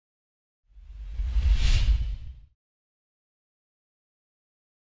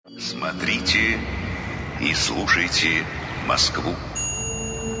Смотрите и слушайте Москву.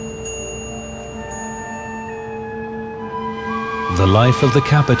 The life of the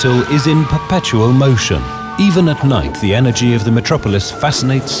capital is in perpetual motion. Even at night, the energy of the metropolis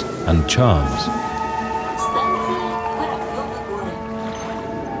fascinates and charms.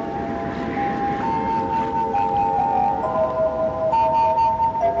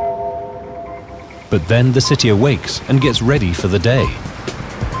 But then the city awakes and gets ready for the day.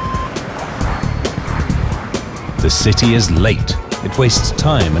 The city is late, it wastes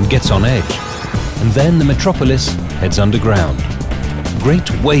time and gets on edge. And then the metropolis heads underground. Great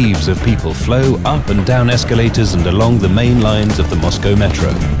waves of people flow up and down escalators and along the main lines of the Moscow Metro.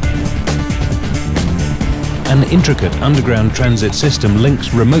 An intricate underground transit system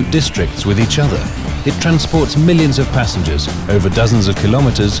links remote districts with each other. It transports millions of passengers over dozens of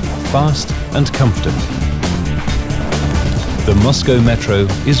kilometers, fast and comfortably. The Moscow Metro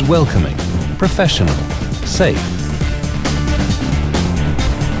is welcoming, professional, safe.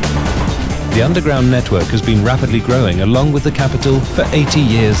 The underground network has been rapidly growing along with the capital for 80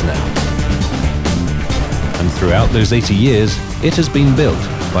 years now. And throughout those 80 years, it has been built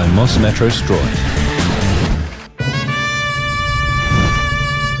by Mosmetrostroy.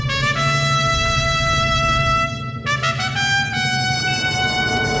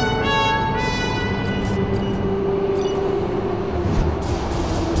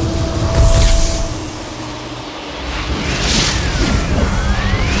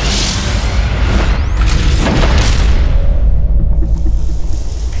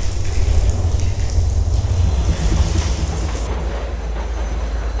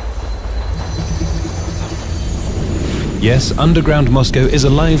 Yes, underground Moscow is a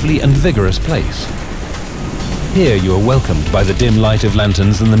lively and vigorous place. Here you are welcomed by the dim light of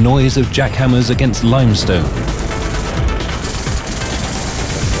lanterns and the noise of jackhammers against limestone.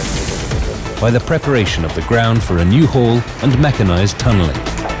 By the preparation of the ground for a new hall and mechanized tunneling.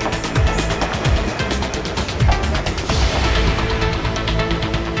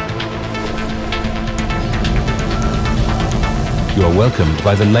 You are welcomed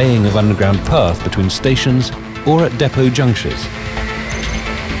by the laying of underground path between stations or at depot junctures,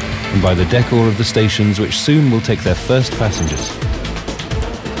 and by the decor of the stations which soon will take their first passengers,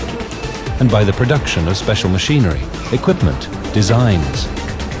 and by the production of special machinery, equipment, designs.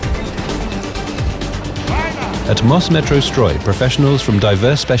 At Mosmetrostroy, professionals from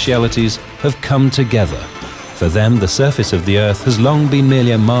diverse specialities have come together. For them, the surface of the Earth has long been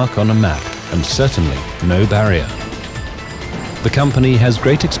merely a mark on a map, and certainly no barrier. The company has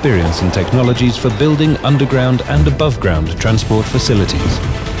great experience in technologies for building underground and above-ground transport facilities.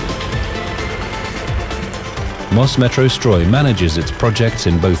 Mosmetrostroy manages its projects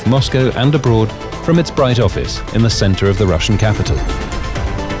in both Moscow and abroad from its bright office in the center of the Russian capital.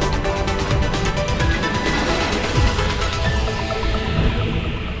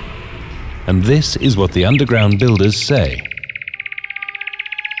 And this is what the underground builders say.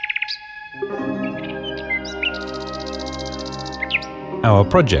 Our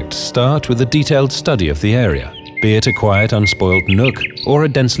projects start with a detailed study of the area, be it a quiet, unspoiled nook or a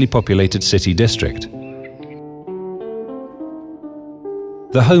densely populated city district.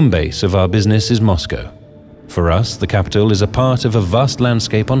 The home base of our business is Moscow. For us, the capital is a part of a vast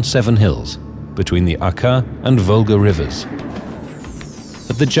landscape on 7 hills, between the Oka and Volga rivers,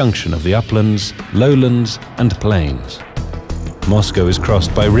 at the junction of the uplands, lowlands and plains. Moscow is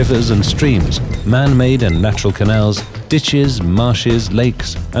crossed by rivers and streams, man-made and natural canals, ditches, marshes,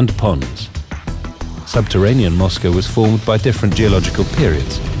 lakes and ponds. Subterranean Moscow was formed by different geological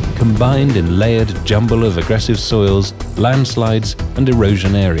periods, combined in layered jumble of aggressive soils, landslides and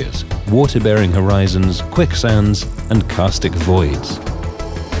erosion areas, water-bearing horizons, quicksands and karstic voids.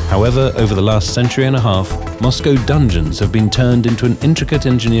 However, over the last century and a half, Moscow dungeons have been turned into an intricate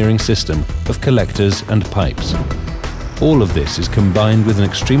engineering system of collectors and pipes. All of this is combined with an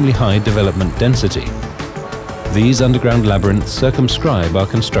extremely high development density. These underground labyrinths circumscribe our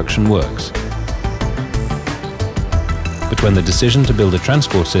construction works. But when the decision to build a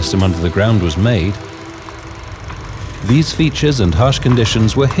transport system under the ground was made, these features and harsh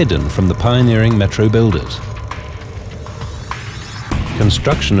conditions were hidden from the pioneering metro builders.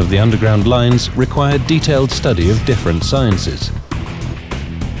 Construction of the underground lines required detailed study of different sciences.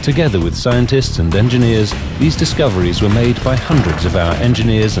 Together with scientists and engineers, these discoveries were made by hundreds of our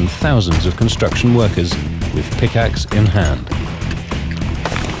engineers and thousands of construction workers with pickaxe in hand.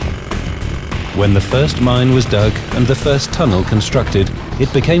 When the first mine was dug and the first tunnel constructed,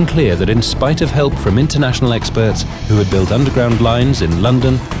 it became clear that in spite of help from international experts who had built underground lines in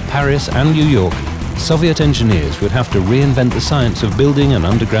London, Paris and New York, Soviet engineers would have to reinvent the science of building an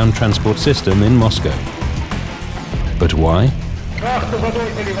underground transport system in Moscow. But why?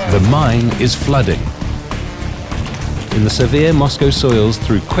 The mine is flooding. In the severe Moscow soils,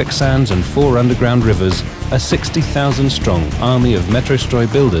 through quicksands and 4 underground rivers, a 60,000-strong army of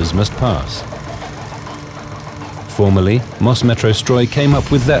Metrostroy builders must pass. Formerly, Mosmetrostroy came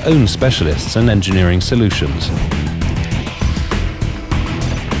up with their own specialists and engineering solutions.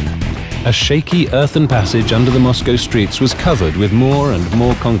 A shaky earthen passage under the Moscow streets was covered with more and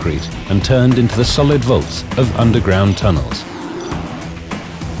more concrete and turned into the solid vaults of underground tunnels.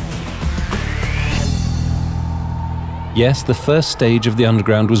 Yes, the first stage of the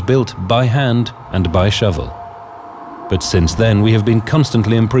underground was built by hand and by shovel. But since then we have been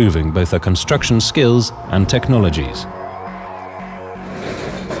constantly improving both our construction skills and technologies.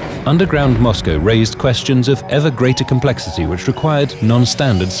 Underground Moscow raised questions of ever greater complexity which required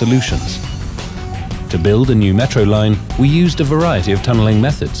non-standard solutions. To build a new metro line, we used a variety of tunneling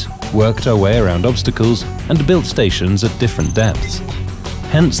methods, worked our way around obstacles and built stations at different depths.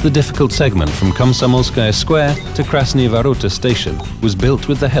 Hence the difficult segment from Komsomolskaya Square to Krasnye Varota station was built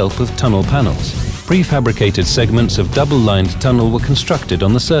with the help of tunnel panels. Prefabricated segments of double-lined tunnel were constructed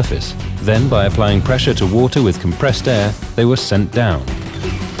on the surface. Then, by applying pressure to water with compressed air, they were sent down.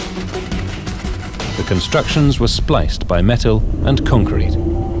 The constructions were spliced by metal and concrete.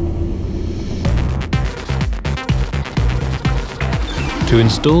 To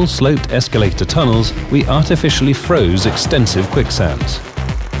install sloped escalator tunnels, we artificially froze extensive quicksands.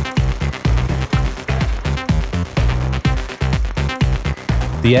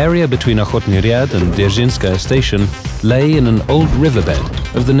 The area between Okhotny Ryad and Dzerzhinskaya station lay in an old riverbed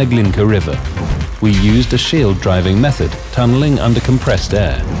of the Neglinka River. We used a shield-driving method, tunneling under compressed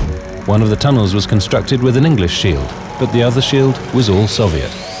air. One of the tunnels was constructed with an English shield, but the other shield was all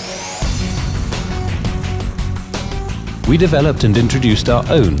Soviet. We developed and introduced our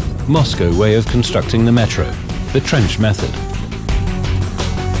own Moscow way of constructing the metro, the trench method.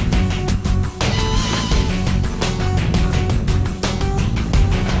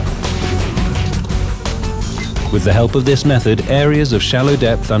 With the help of this method, areas of shallow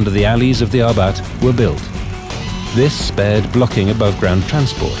depth under the alleys of the Arbat were built. This spared blocking above-ground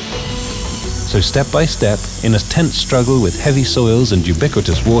transport. So step by step, in a tense struggle with heavy soils and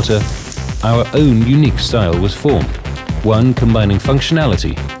ubiquitous water, our own unique style was formed, one combining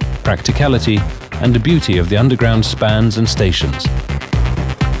functionality, practicality, and the beauty of the underground spans and stations.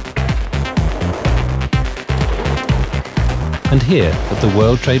 And here, at the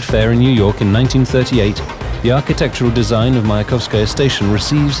World Trade Fair in New York in 1938, the architectural design of Mayakovskaya station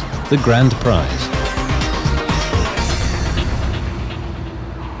receives the grand prize.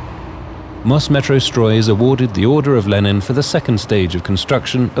 Mosmetrostroy is awarded the Order of Lenin for the second stage of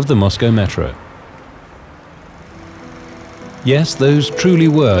construction of the Moscow Metro. Yes, those truly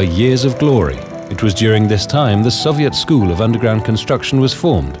were years of glory. It was during this time the Soviet School of Underground Construction was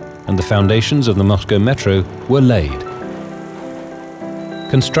formed and the foundations of the Moscow Metro were laid.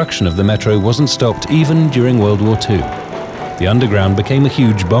 Construction of the metro wasn't stopped even during World War II. The underground became a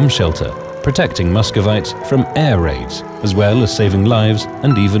huge bomb shelter, protecting Muscovites from air raids, as well as saving lives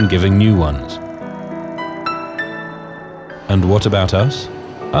and even giving new ones. And what about us?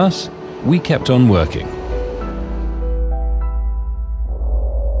 Us? We kept on working.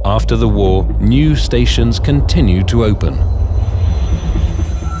 After the war, new stations continued to open.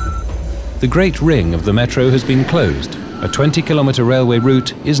 The Great Ring of the metro has been closed. A 20-kilometer railway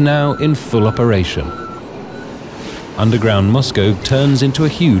route is now in full operation. Underground Moscow turns into a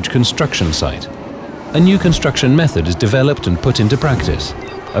huge construction site. A new construction method is developed and put into practice.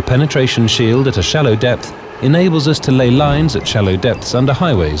 A penetration shield at a shallow depth enables us to lay lines at shallow depths under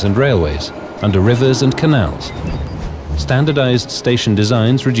highways and railways, under rivers and canals. Standardized station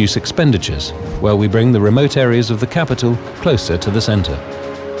designs reduce expenditures, while we bring the remote areas of the capital closer to the center.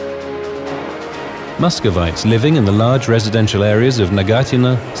 Muscovites living in the large residential areas of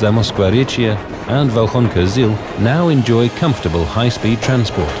Nagatina, Zamoskvorechiye and Volkhonka-Zil now enjoy comfortable high-speed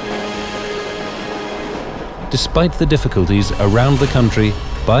transport. Despite the difficulties around the country,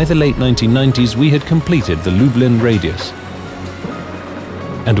 by the late 1990s we had completed the Lublin radius.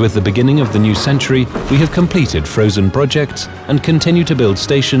 And with the beginning of the new century, we have completed frozen projects and continue to build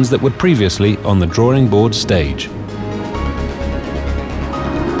stations that were previously on the drawing board stage.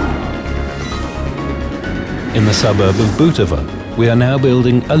 In the suburb of Butovo, we are now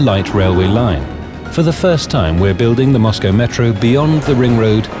building a light railway line. For the first time, we're building the Moscow Metro beyond the ring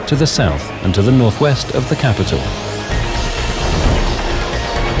road to the south and to the northwest of the capital.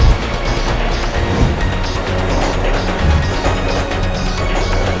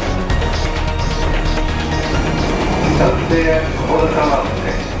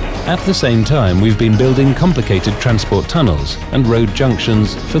 At the same time, we've been building complicated transport tunnels and road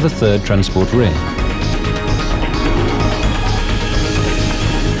junctions for the third transport ring.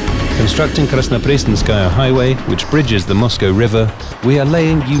 Constructing Krasnopresnenskaya Highway, which bridges the Moscow River, we are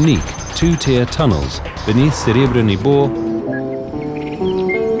laying unique two-tier tunnels beneath Serebryny Bor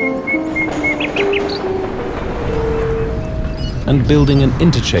and building an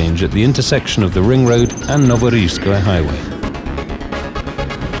interchange at the intersection of the Ring Road and Novorizhskaya Highway.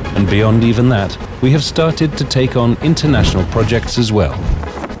 And beyond even that, we have started to take on international projects as well.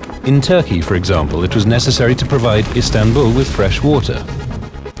 In Turkey, for example, it was necessary to provide Istanbul with fresh water.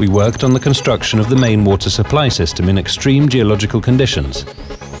 We worked on the construction of the main water supply system in extreme geological conditions.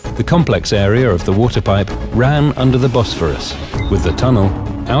 The complex area of the water pipe ran under the Bosphorus. With the tunnel,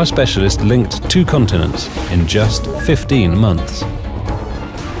 our specialist linked 2 continents in just 15 months.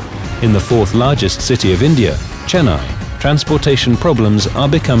 In the 4th largest city of India, Chennai, transportation problems are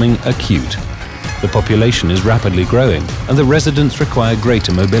becoming acute. The population is rapidly growing and the residents require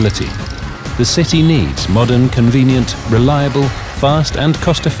greater mobility. The city needs modern, convenient, reliable, fast and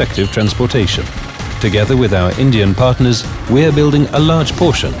cost-effective transportation. Together with our Indian partners, we are building a large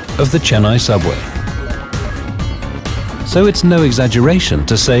portion of the Chennai subway. So it's no exaggeration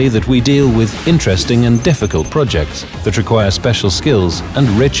to say that we deal with interesting and difficult projects that require special skills and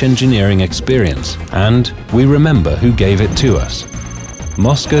rich engineering experience. And we remember who gave it to us.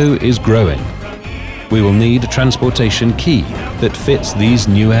 Moscow is growing. We will need a transportation key that fits these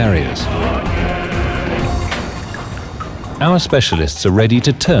new areas. Our specialists are ready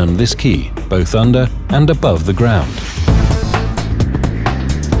to turn this key, both under and above the ground.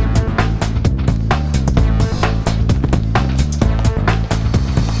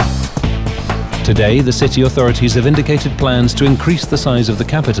 Today, the city authorities have indicated plans to increase the size of the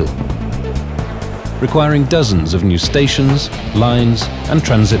capital, requiring dozens of new stations, lines and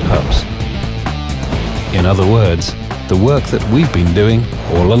transit hubs. In other words, the work that we've been doing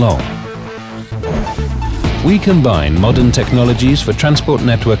all along. We combine modern technologies for transport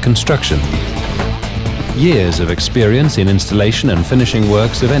network construction, years of experience in installation and finishing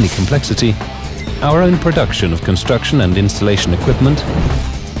works of any complexity, our own production of construction and installation equipment,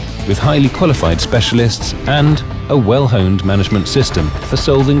 with highly qualified specialists and a well-honed management system for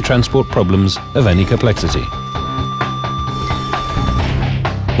solving transport problems of any complexity.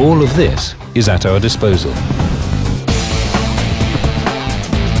 All of this is at our disposal.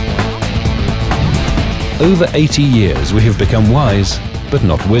 Over 80 years we have become wise, but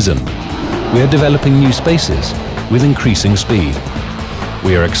not wizened. We are developing new spaces with increasing speed.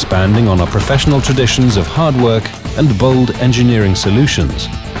 We are expanding on our professional traditions of hard work and bold engineering solutions,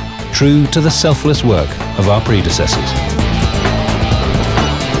 true to the selfless work of our predecessors.